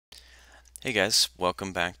Hey guys,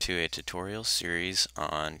 welcome back to a tutorial series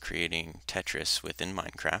on creating Tetris within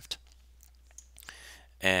Minecraft.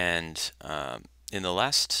 And in the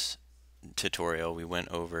last tutorial, we went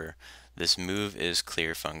over this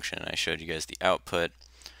moveIsClear function. I showed you guys the output,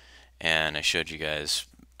 and I showed you guys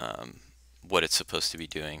what it's supposed to be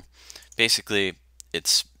doing. Basically,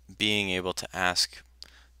 it's being able to ask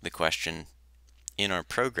the question in our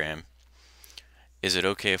program, is it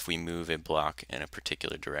okay if we move a block in a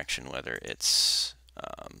particular direction, whether it's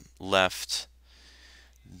left,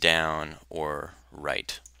 down, or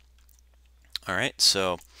right? All right,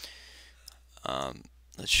 so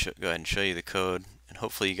let's go ahead and show you the code, and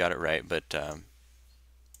hopefully you got it right, but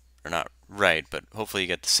or not right, but hopefully you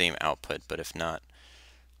get the same output. But if not,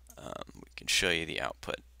 we can show you the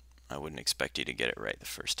output. I wouldn't expect you to get it right the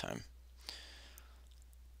first time.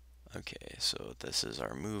 Okay, so this is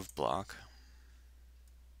our move block.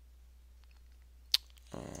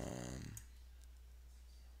 Let's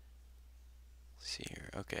see here.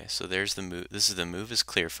 Okay, so there's the move. This is the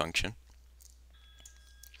moveIsClear function.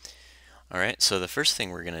 All right, so the first thing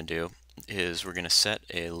we're going to do is we're going to set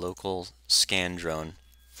a local scan drone,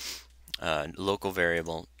 local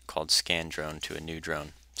variable called scan drone to a new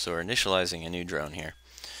drone. So we're initializing a new drone here,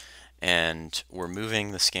 and we're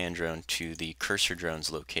moving the scan drone to the cursor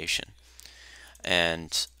drone's location.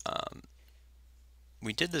 And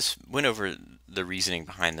we went over the reasoning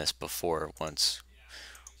behind this before once,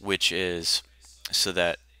 which is so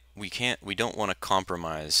that we don't want to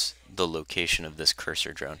compromise the location of this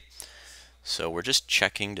cursor drone. So we're just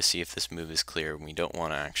checking to see if this move is clear. We don't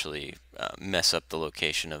want to actually mess up the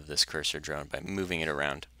location of this cursor drone by moving it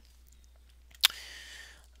around.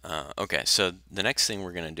 Okay, so the next thing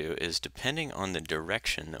we're going to do is, depending on the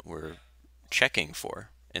direction that we're checking for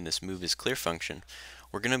in this moveIsClear function,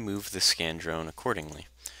 we're going to move the scan drone accordingly,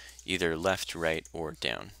 either left, right, or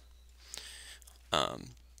down.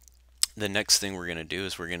 The next thing we're going to do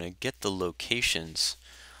is we're going to get the locations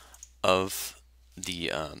of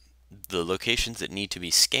the locations that need to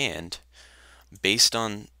be scanned based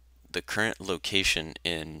on the current location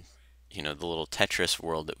in the little Tetris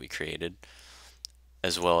world that we created,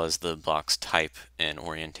 as well as the block's type and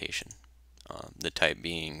orientation. The type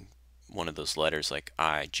being one of those letters like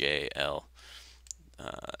I, J, L,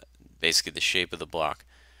 basically the shape of the block,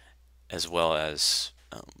 as well as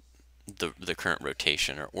the current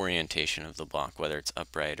rotation or orientation of the block, whether it's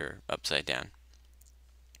upright or upside down.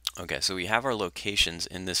 Okay, so we have our locations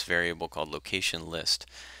in this variable called location list.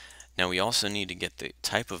 Now we also need to get the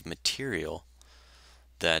type of material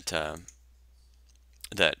that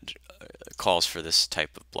calls for this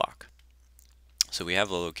type of block. So we have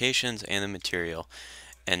the locations and the material,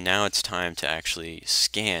 and now it's time to actually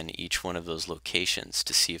scan each one of those locations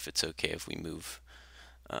to see if it's okay if we move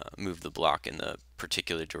the block in the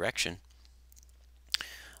particular direction.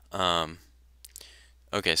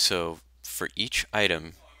 Okay, so for each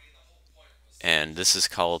item, and this is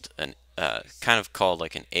called an kind of called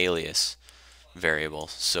like an alias variable.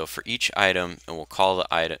 So for each item, and we'll call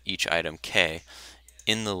each item K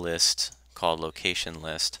in the list called location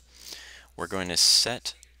list, we're going to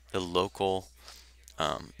set the local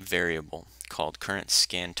variable called current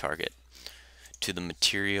scan target to the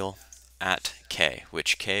material at K,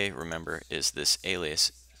 which K, remember, is this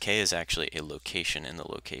alias. K is actually a location in the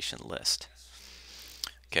location list.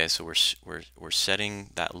 Okay, so we're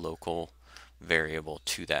setting that local variable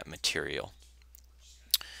to that material.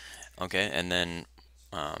 Okay, and then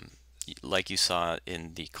like you saw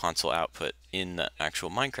in the console output in the actual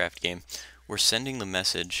Minecraft game, we're sending the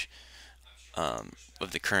message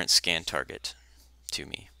of the current scan target to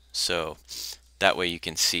me. So that way you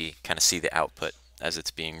can kind of see the output as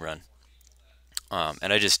it's being run.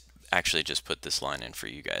 And I actually just put this line in for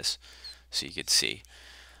you guys so you could see.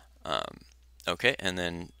 Okay, and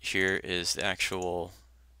then here is the actual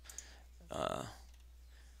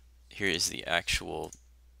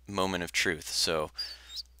moment of truth. So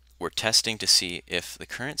we're testing to see if the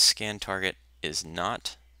current scan target is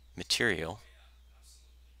not material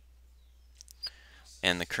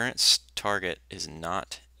and the current target is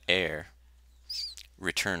not air,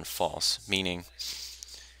 return false, meaning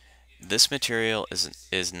this material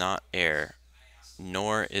is not air,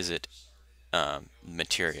 nor is it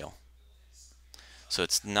material. So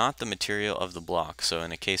it's not the material of the block. So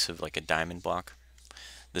in a case of like a diamond block,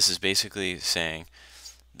 this is basically saying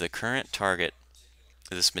the current target,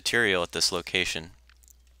 this material at this location,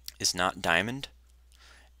 is not diamond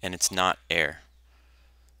and it's not air.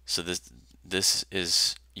 So this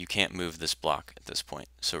is, you can't move this block at this point,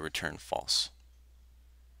 so return false.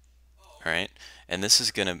 All right, and this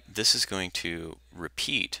is going to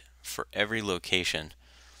repeat for every location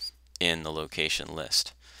in the location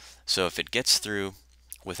list. So if it gets through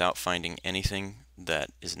without finding anything that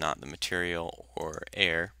is not the material or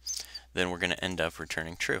air, then we're going to end up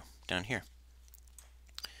returning true down here.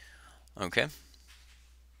 Okay,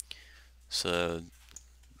 so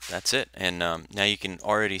that's it. And now you can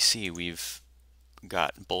already see we've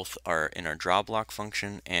got both in our draw block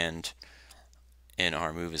function and in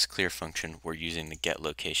our moveIsClear function, we're using the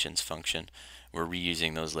getLocations function. We're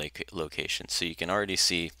reusing those locations. So you can already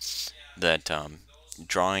see that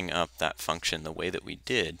drawing up that function the way that we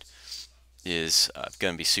did is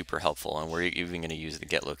going to be super helpful, and we're even going to use the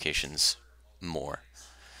getLocations more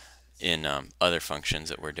in other functions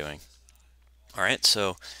that we're doing. All right,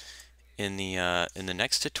 so in the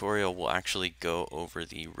next tutorial, we'll actually go over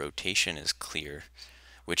the rotationIsClear,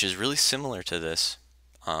 which is really similar to this.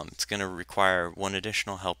 It's going to require one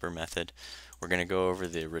additional helper method. We're going to go over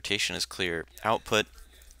the rotationIsClear output,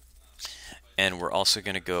 and we're also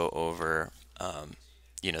going to go over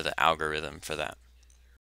the algorithm for that.